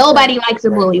that. Nobody likes a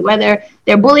bully, whether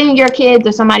they're bullying your kids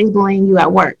or somebody's bullying you at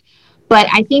work. But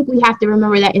I think we have to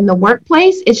remember that in the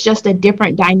workplace, it's just a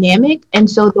different dynamic. And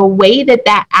so the way that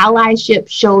allyship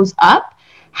shows up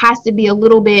has to be a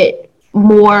little bit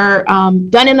more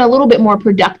done in a little bit more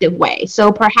productive way. So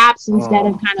perhaps instead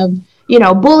of kind of,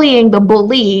 bullying the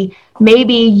bully,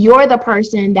 maybe you're the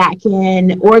person that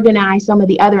can organize some of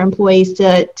the other employees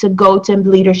to go to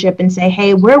leadership and say,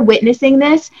 hey, we're witnessing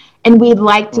this and we'd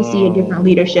like to see a different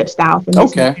leadership style from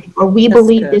this manager, or we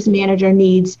believe this manager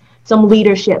needs some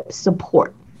leadership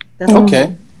support. That's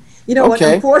okay. You know what?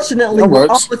 Unfortunately, we're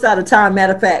almost out of time.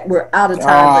 Matter of fact, we're out of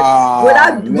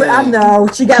time. But I know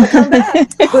she got to come back.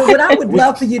 But what I would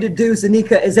love for you to do,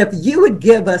 Zanika, is if you would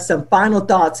give us some final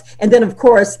thoughts, and then, of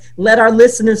course, let our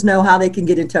listeners know how they can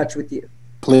get in touch with you.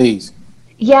 Please.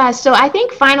 Yeah, so I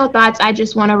think final thoughts. I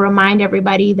just want to remind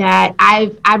everybody that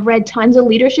I've read tons of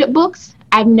leadership books.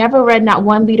 I've never read not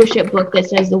one leadership book that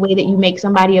says the way that you make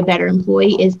somebody a better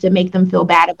employee is to make them feel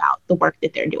bad about the work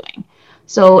that they're doing.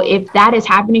 So if that is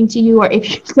happening to you, or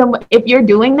if you're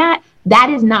doing that, that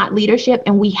is not leadership,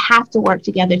 and we have to work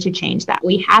together to change that.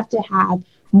 We have to have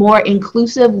more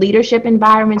inclusive leadership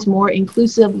environments, more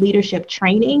inclusive leadership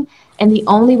training, and the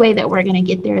only way that we're going to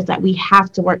get there is that we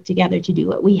have to work together to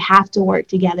do it. We have to work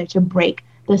together to break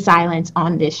the silence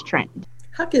on this trend.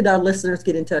 How can our listeners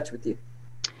get in touch with you?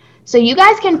 So you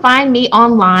guys can find me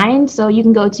online. So you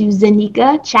can go to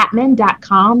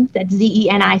ZanikaChatman.com. That's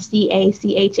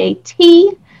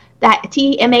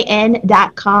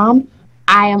ZenicachatTman.com.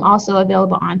 I am also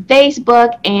available on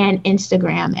Facebook and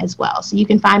Instagram as well. So you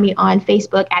can find me on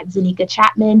Facebook at Zanika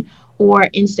Chapman or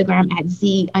Instagram at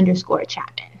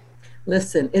Z_Chapman.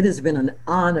 Listen, it has been an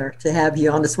honor to have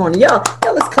you on this morning. Y'all,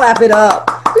 let's clap it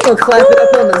up. We're going to clap it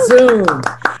up on the Zoom.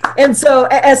 And so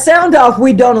at Sound Off,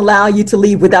 we don't allow you to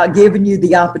leave without giving you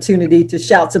the opportunity to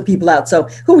shout some people out. So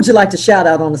who would you like to shout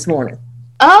out on this morning?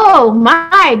 Oh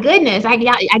my goodness. I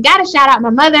got to shout out my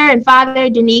mother and father,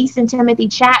 Denise and Timothy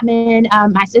Chapman,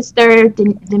 my sister,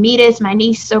 Demetis, my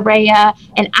niece, Soraya.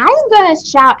 And I'm going to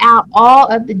shout out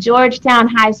all of the Georgetown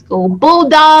High School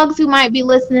Bulldogs who might be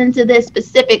listening to this,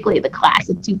 specifically the class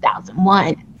of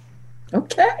 2001.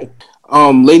 Okay.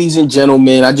 Ladies and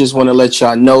gentlemen, I just want to let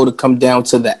y'all know to come down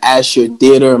to the Asher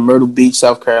Theater in Myrtle Beach,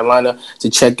 South Carolina to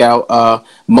check out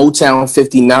Motown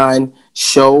 59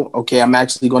 show. Okay, I'm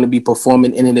actually going to be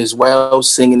performing in it as well,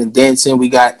 singing and dancing. We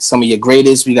got some of your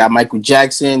greatest. We got Michael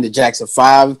Jackson, the Jackson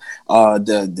 5,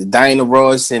 the Diana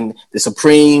Ross and the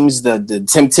Supremes, the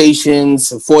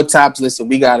Temptations, Four Tops. Listen,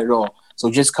 we got it all.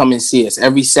 So just come and see us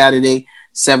every Saturday,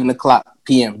 7:00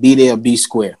 p.m. Be there, be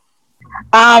square.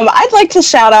 I'd like to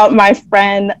shout out my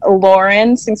friend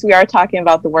Lauren, since we are talking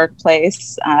about the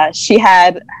workplace. She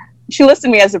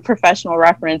listed me as a professional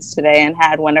reference today and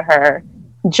had one of her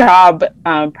job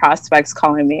prospects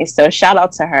calling me. So shout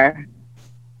out to her.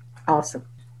 Awesome.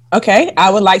 Okay, I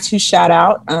would like to shout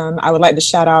out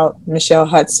Michelle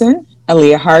Hudson,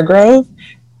 Aaliyah Hargrove,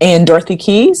 and Dorothy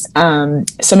Keys,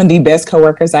 some of the best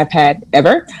coworkers I've had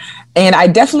ever. And I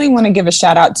definitely want to give a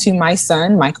shout out to my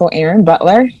son, Michael Aaron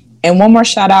Butler. And one more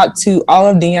shout out to all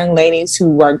of the young ladies who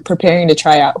were preparing to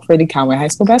try out for the Conway High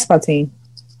School basketball team.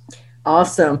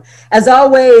 Awesome. As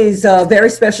always, a very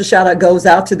special shout out goes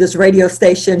out to this radio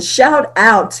station. Shout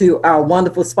out to our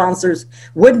wonderful sponsors.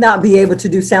 Would not be able to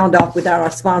do Sound Off without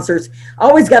our sponsors.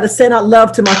 Always got to send out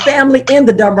love to my family in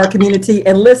the Dunbar community.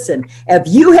 And listen, if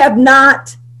you have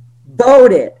not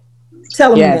voted,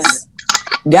 tell them yes.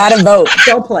 Gotta vote.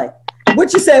 Don't play.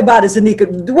 What you say about it,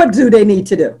 Zanika? What do they need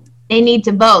to do? They need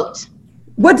to vote.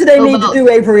 What do they need to do,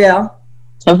 Avriel?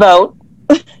 Vote.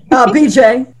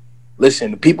 BJ?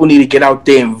 Listen, the people need to get out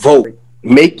there and vote.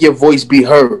 Make your voice be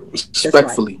heard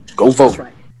respectfully. Right. Go vote.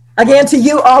 Right. Again, to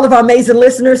you, all of our amazing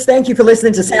listeners, thank you for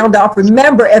listening to Sound Off.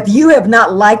 Remember, if you have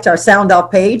not liked our Sound Off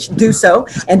page, do so.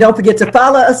 And don't forget to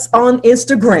follow us on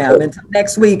Instagram. Until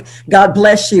next week, God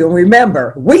bless you. And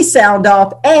remember, we sound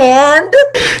off and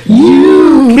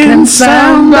you can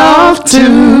sound off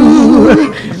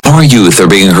too. Our youth are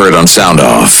being heard on Sound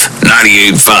Off.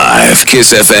 98.5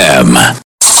 Kiss FM.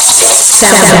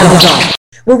 Sound Off.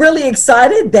 We're really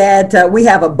excited that we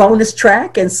have a bonus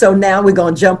track. And so now we're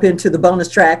going to jump into the bonus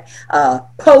track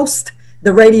post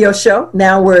the radio show.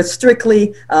 Now we're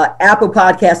strictly Apple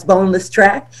Podcast bonus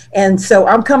track. And so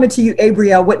I'm coming to you,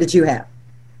 Avriel. What did you have?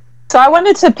 So I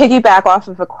wanted to piggyback off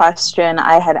of a question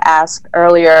I had asked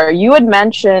earlier. You had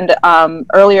mentioned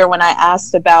earlier when I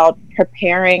asked about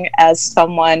preparing as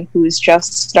someone who's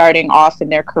just starting off in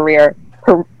their career,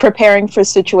 preparing for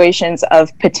situations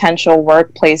of potential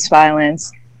workplace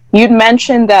violence. You'd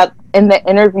mentioned that in the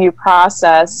interview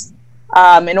process,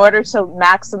 in order to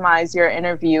maximize your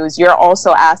interviews, you're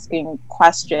also asking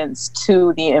questions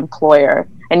to the employer.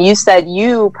 And you said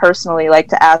you personally like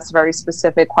to ask very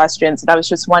specific questions. And I was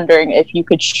just wondering if you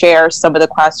could share some of the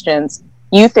questions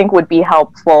you think would be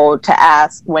helpful to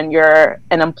ask when you're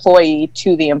an employee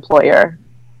to the employer.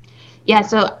 Yeah,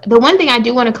 so the one thing I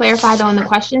do want to clarify, though, in the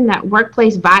question, that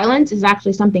workplace violence is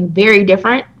actually something very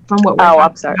different from what we're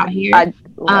talking about here. I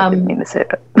didn't mean to say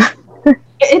that.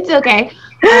 It's okay.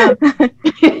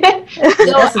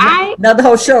 Not the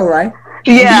whole show, right?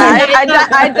 Yeah,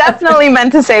 I definitely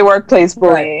meant to say workplace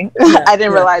bullying. Right. Yeah, I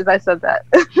didn't realize I said that.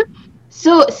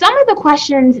 So some of the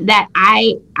questions that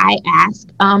I ask,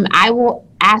 I will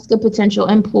ask a potential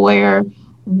employer,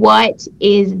 what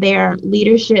is their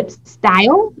leadership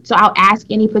style? So I'll ask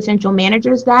any potential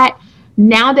managers that.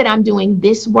 Now that I'm doing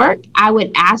this work, I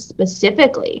would ask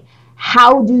specifically,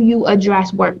 how do you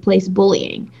address workplace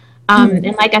bullying?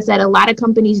 And like I said, a lot of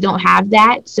companies don't have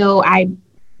that. So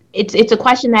it's a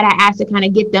question that I ask to kind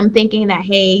of get them thinking that,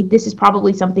 hey, this is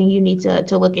probably something you need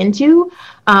to look into.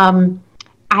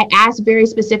 I ask very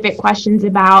specific questions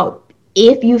about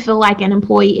if you feel like an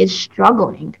employee is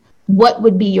struggling, what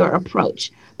would be your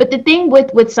approach? But the thing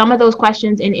with some of those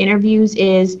questions in interviews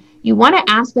is you want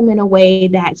to ask them in a way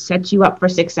that sets you up for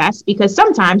success, because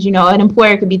sometimes, an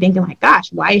employer could be thinking like,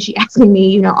 gosh, why is she asking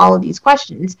me, all of these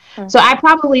questions? Mm-hmm. So I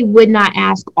probably would not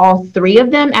ask all three of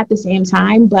them at the same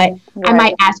time, but I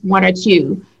might ask one or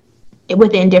two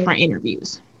within different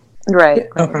interviews. Right.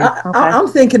 I'm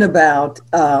thinking about,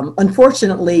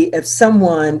 unfortunately, if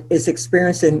someone is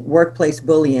experiencing workplace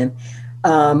bullying,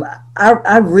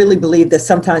 I really believe that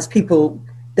sometimes people,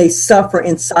 they suffer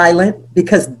in silence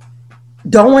because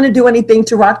don't want to do anything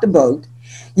to rock the boat,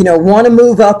 want to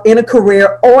move up in a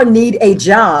career or need a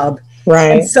job.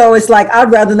 Right. And so it's like,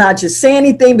 I'd rather not just say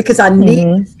anything because I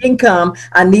need this income,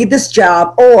 I need this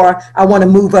job, or I want to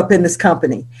move up in this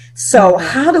company. So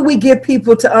how do we get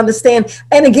people to understand?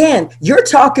 And again, you're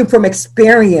talking from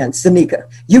experience,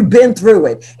 Danica. You've been through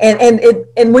it.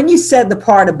 And when you said the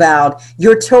part about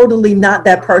you're totally not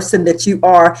that person that you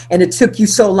are, and it took you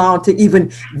so long to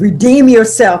even redeem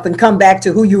yourself and come back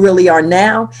to who you really are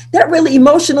now, that really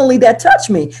emotionally, that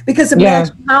touched me. Because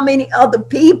imagine how many other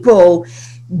people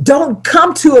don't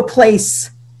come to a place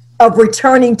of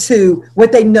returning to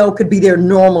what they know could be their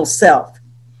normal self.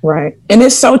 Right. And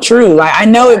it's so true. Like, I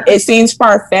know it seems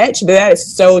far-fetched, but that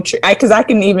is so true. Because I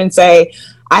can even say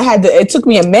it took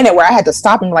me a minute where I had to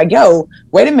stop and be like, yo,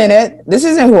 wait a minute. This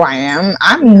isn't who I am.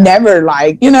 I'm never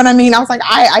like, you know what I mean? I was like,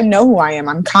 I know who I am.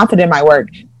 I'm confident in my work.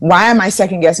 Why am I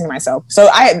second guessing myself? So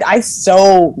that's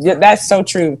so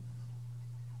true.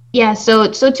 Yeah, so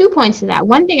 2 points to that.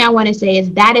 One thing I want to say is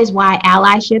that is why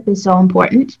allyship is so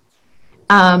important.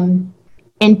 And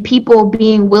people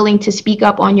being willing to speak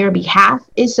up on your behalf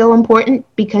is so important,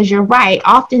 because you're right.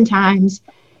 Oftentimes,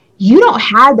 you don't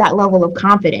have that level of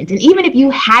confidence. And even if you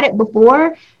had it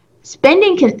before,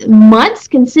 spending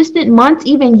consistent months,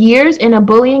 even years in a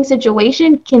bullying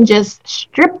situation can just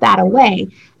strip that away.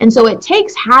 And so it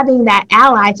takes having that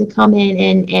ally to come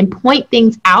in and point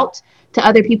things out to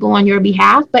other people on your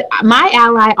behalf. But my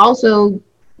ally also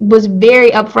was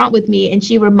very upfront with me, and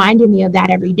she reminded me of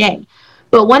that every day.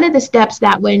 But one of the steps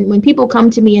that when people come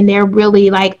to me and they're really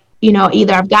like,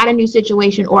 either I've got a new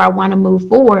situation or I want to move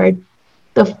forward,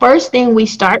 the first thing we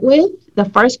start with, the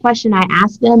first question I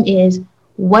ask them is,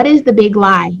 what is the big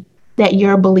lie that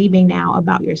you're believing now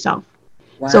about yourself?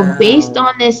 Wow. So based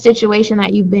on this situation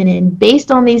that you've been in,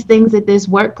 based on these things that this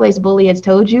workplace bully has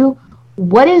told you,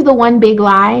 what is the one big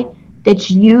lie that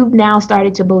you've now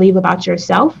started to believe about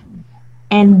yourself?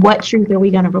 And what truth are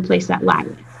we going to replace that lie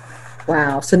with?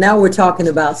 Wow. So now we're talking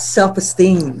about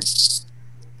self-esteem,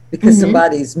 because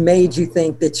somebody's made you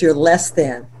think that you're less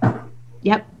than.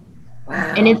 Yep.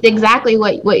 Wow. And it's exactly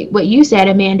what you said,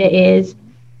 Amanda, is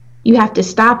you have to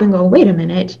stop and go, wait a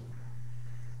minute.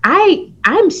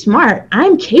 I'm smart.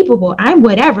 I'm capable. I'm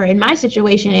whatever. In my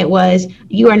situation, it was,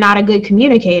 you are not a good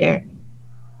communicator.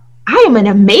 I am an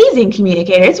amazing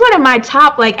communicator. It's one of my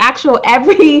top, actual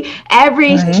every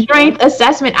strength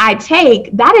assessment I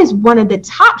take. That is one of the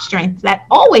top strengths that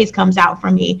always comes out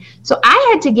for me. So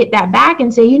I had to get that back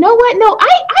and say, you know what? No,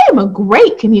 I am a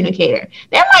great communicator.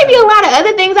 There might be a lot of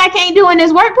other things I can't do in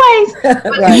this workplace, but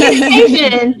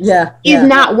communication is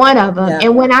not one of them.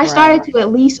 And when I started to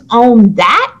at least own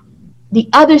that, the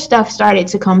other stuff started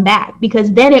to come back,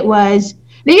 because then it was,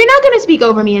 now, you're not going to speak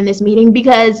over me in this meeting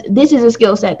because this is a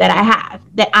skill set that I have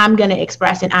that I'm going to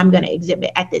express and I'm going to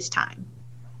exhibit at this time.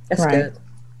 That's good.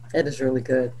 That is really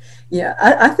good. Yeah,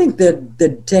 I think that the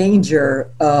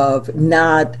danger of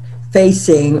not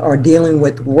facing or dealing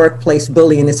with workplace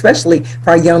bullying, especially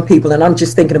for our young people, and I'm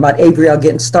just thinking about Avriel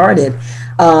getting started,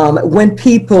 when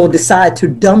people decide to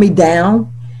dummy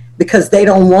down because they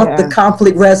don't want the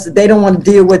conflict, they don't want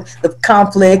to deal with the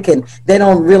conflict, and they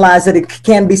don't realize that it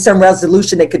can be some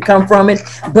resolution that could come from it.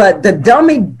 But the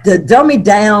dummy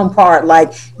down part,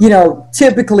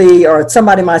 typically, or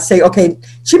somebody might say, okay,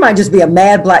 she might just be a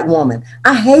mad black woman.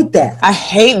 I hate that. I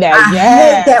hate that. I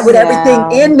hate that with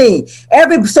everything in me.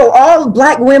 So all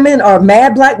black women are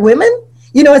mad black women.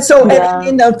 And so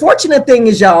and the unfortunate thing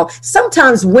is, y'all,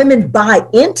 sometimes women buy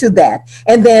into that.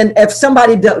 And then if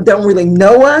somebody don't really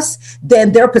know us,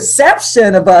 then their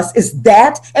perception of us is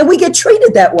that, and we get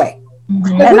treated that way.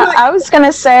 Mm-hmm. And I was going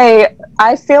to say,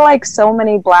 I feel like so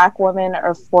many Black women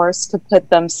are forced to put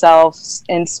themselves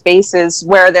in spaces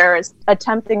where they're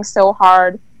attempting so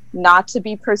hard not to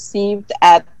be perceived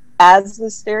as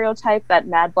the stereotype, that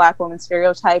mad Black woman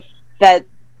stereotype, that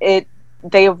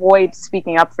they avoid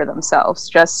speaking up for themselves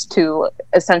just to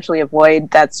essentially avoid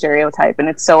that stereotype. And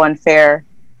it's so unfair,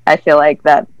 I feel like,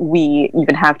 that we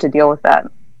even have to deal with that.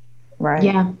 Right.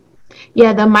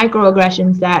 Yeah, the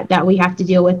microaggressions that we have to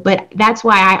deal with. But that's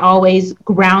why I always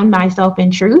ground myself in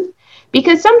truth,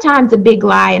 because sometimes a big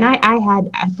lie, and I had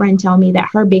a friend tell me that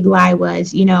her big lie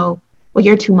was, well,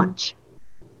 you're too much.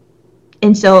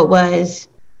 And so it was,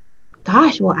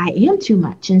 gosh, well, I am too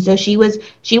much. And so she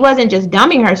wasn't just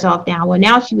dumbing herself down. Well,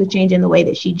 now she was changing the way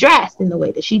that she dressed and the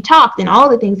way that she talked and all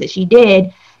the things that she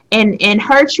did. And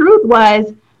her truth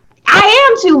was, I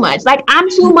am too much. Like, I'm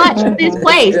too much for this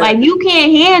place. Like, you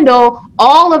can't handle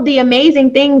all of the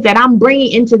amazing things that I'm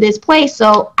bringing into this place,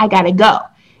 so I gotta go.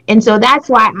 And so that's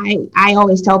why I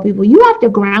always tell people, you have to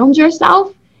ground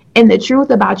yourself in the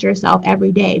truth about yourself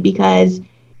every day, because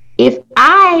if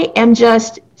I am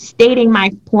just stating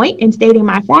my point and stating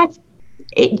my facts,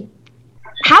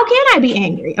 how can I be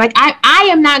angry? Like, I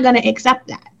am not going to accept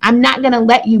that. I'm not going to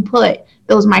let you put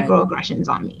those microaggressions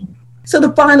on me. So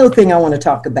the final thing I want to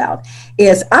talk about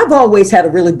is I've always had a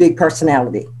really big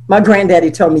personality. My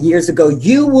granddaddy told me years ago,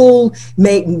 you're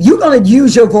going to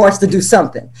use your voice to do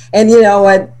something. And you know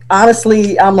what?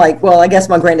 Honestly, I'm like, well, I guess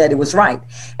my granddaddy was right.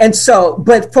 And so,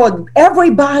 but for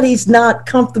everybody's not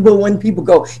comfortable when people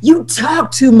go, you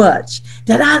talk too much,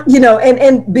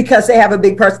 and because they have a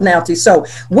big personality. So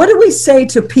what do we say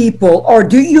to people, or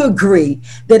do you agree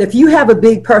that if you have a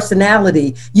big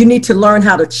personality, you need to learn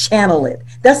how to channel it?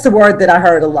 That's the word that I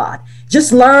heard a lot.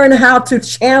 Just learn how to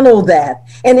channel that.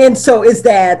 And so is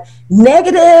that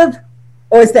negative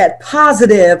or is that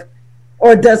positive,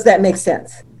 or does that make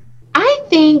sense? I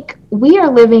think we are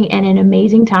living in an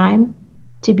amazing time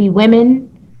to be women,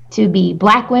 to be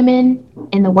Black women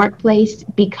in the workplace,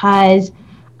 because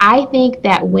I think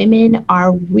that women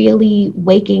are really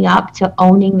waking up to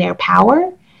owning their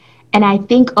power. And I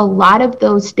think a lot of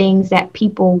those things that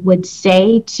people would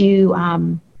say to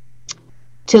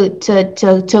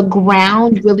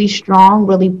ground really strong,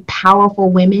 really powerful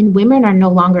women are no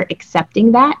longer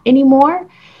accepting that anymore.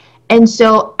 And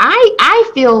so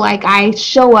I feel like I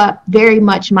show up very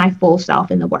much my full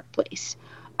self in the workplace.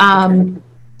 And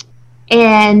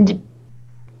I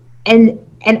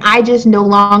just no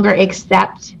longer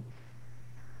accept.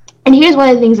 And here's one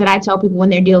of the things that I tell people when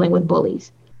they're dealing with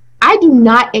bullies. I do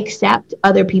not accept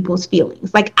other people's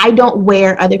feelings. Like, I don't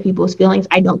wear other people's feelings.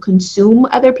 I don't consume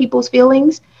other people's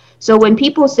feelings. So when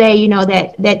people say,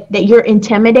 that you're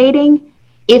intimidating,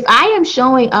 if I am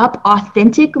showing up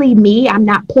authentically me, I'm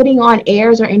not putting on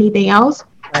airs or anything else.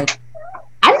 Right.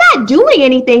 I'm not doing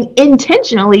anything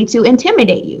intentionally to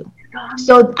intimidate you.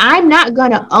 So I'm not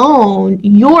going to own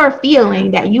your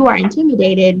feeling that you are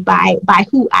intimidated by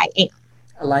who I am.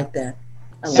 I like that.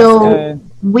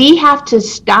 We have to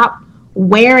stop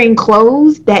wearing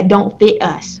clothes that don't fit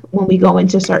us when we go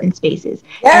into certain spaces.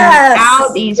 Yes. Allow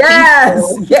these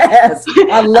people, yes.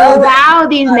 I love allow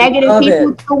these negative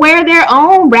people to wear their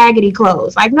own raggedy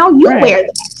clothes. Like, no, you wear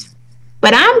that.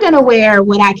 But I'm going to wear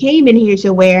what I came in here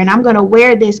to wear, and I'm going to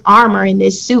wear this armor and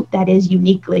this suit that is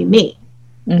uniquely me.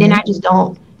 Mm-hmm. Then I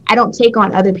don't take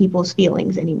on other people's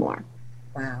feelings anymore.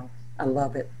 Wow. I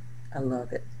love it.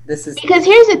 Because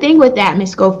here's the thing with that,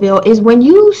 Ms. Schofield, is when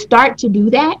you start to do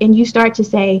that and you start to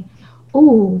say,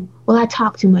 oh, well, I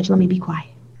talk too much, let me be quiet.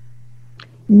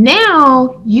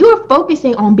 Now you're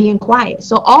focusing on being quiet.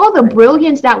 So all the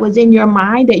brilliance that was in your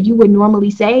mind that you would normally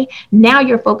say, now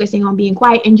you're focusing on being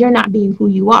quiet and you're not being who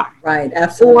you are. Right,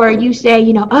 absolutely. Or you say,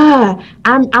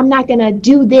 I'm not going to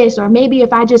do this. Or maybe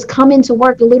if I just come into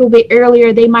work a little bit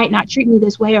earlier, they might not treat me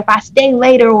this way. Or if I stay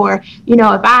later, or,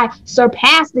 if I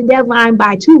surpass the deadline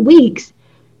by 2 weeks.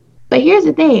 But here's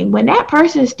the thing, when that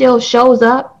person still shows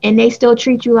up and they still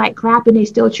treat you like crap and they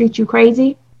still treat you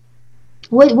crazy,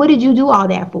 what did you do all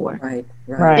that for? Right.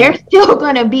 They're still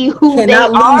going to be who they are.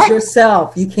 You cannot lose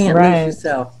yourself. You can't lose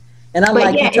yourself. And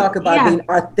you talk about being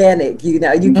authentic. You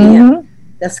can't. Mm-hmm.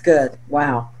 That's good.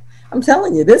 Wow. I'm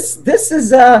telling you, this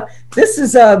is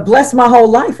blessed my whole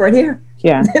life right here.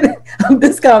 Yeah.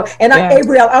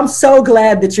 Abrielle, I'm so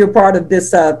glad that you're part of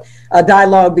this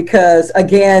dialogue, because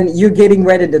again, you're getting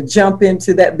ready to jump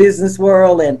into that business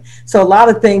world, and so a lot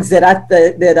of things that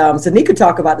Zanika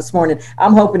talked about this morning,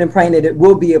 I'm hoping and praying that it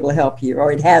will be able to help you,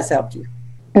 or it has helped you.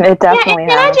 It definitely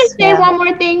has. Can I just say one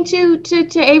more thing to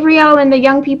Abrielle and the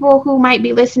young people who might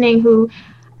be listening, who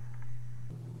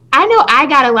I know I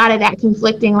got a lot of that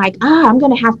conflicting, like, I'm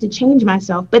going to have to change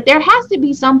myself. But there has to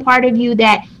be some part of you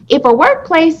that if a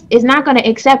workplace is not going to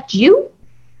accept you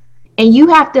and you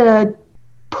have to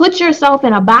put yourself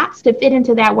in a box to fit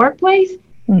into that workplace,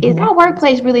 is that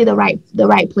workplace really the right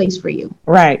place for you?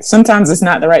 Right. Sometimes it's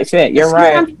not the right fit. You're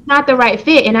right. It's not the right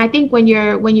fit. And I think when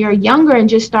you're younger and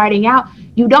just starting out,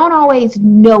 you don't always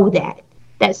know that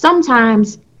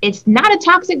sometimes it's not a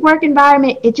toxic work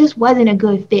environment. It just wasn't a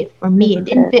good fit for me. It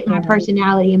didn't fit my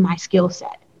personality and my skill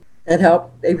set. That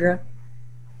helped, Abrielle?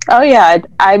 Oh, yeah.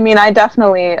 I mean, I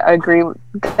definitely agree.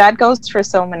 That goes for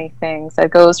so many things.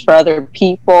 That goes for other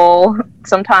people.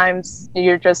 Sometimes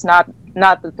you're just not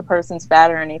that the person's bad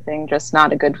or anything, just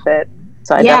not a good fit.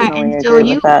 So I definitely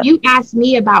agree with that. You asked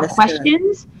me about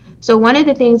questions. Good. So one of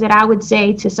the things that I would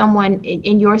say to someone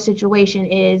in your situation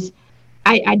is,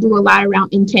 I do a lot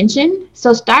around intention.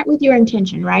 So start with your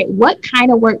intention, right? What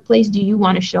kind of workplace do you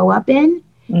want to show up in?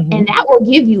 Mm-hmm. And that will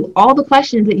give you all the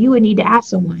questions that you would need to ask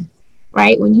someone,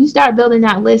 right? When you start building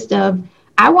that list of,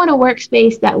 I want a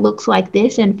workspace that looks like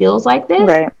this and feels like this.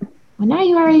 Right. Well, now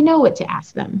you already know what to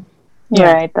ask them.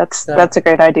 Yeah. Right. That's a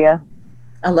great idea.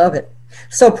 I love it.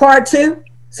 So part 2,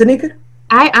 Sanika?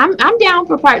 I'm down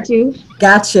for part 2.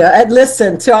 Gotcha. And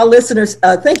listen, to our listeners,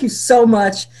 thank you so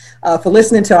much for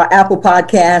listening to our Apple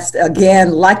podcast.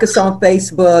 Again, like us on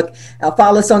Facebook,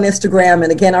 follow us on Instagram.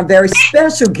 And again, our very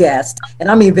special guest, and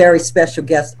I mean very special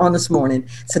guest on this morning,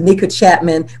 Sanika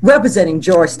Chapman, representing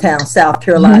Georgetown, South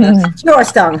Carolina,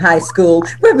 Georgetown High School,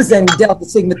 representing Delta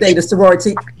Sigma Theta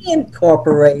Sorority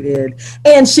Incorporated.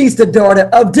 And she's the daughter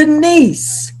of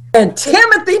Denise and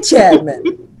Timothy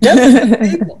Chapman.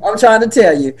 People, I'm trying to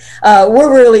tell you.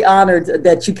 We're really honored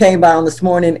that you came by on this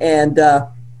morning, and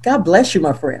God bless you,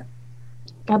 my friend.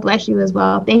 God bless you as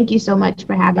well. Thank you so much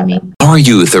for having me. Our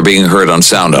youth are being heard on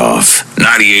Sound Off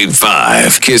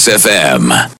 98.5 KISS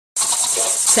FM.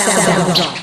 Sound Off.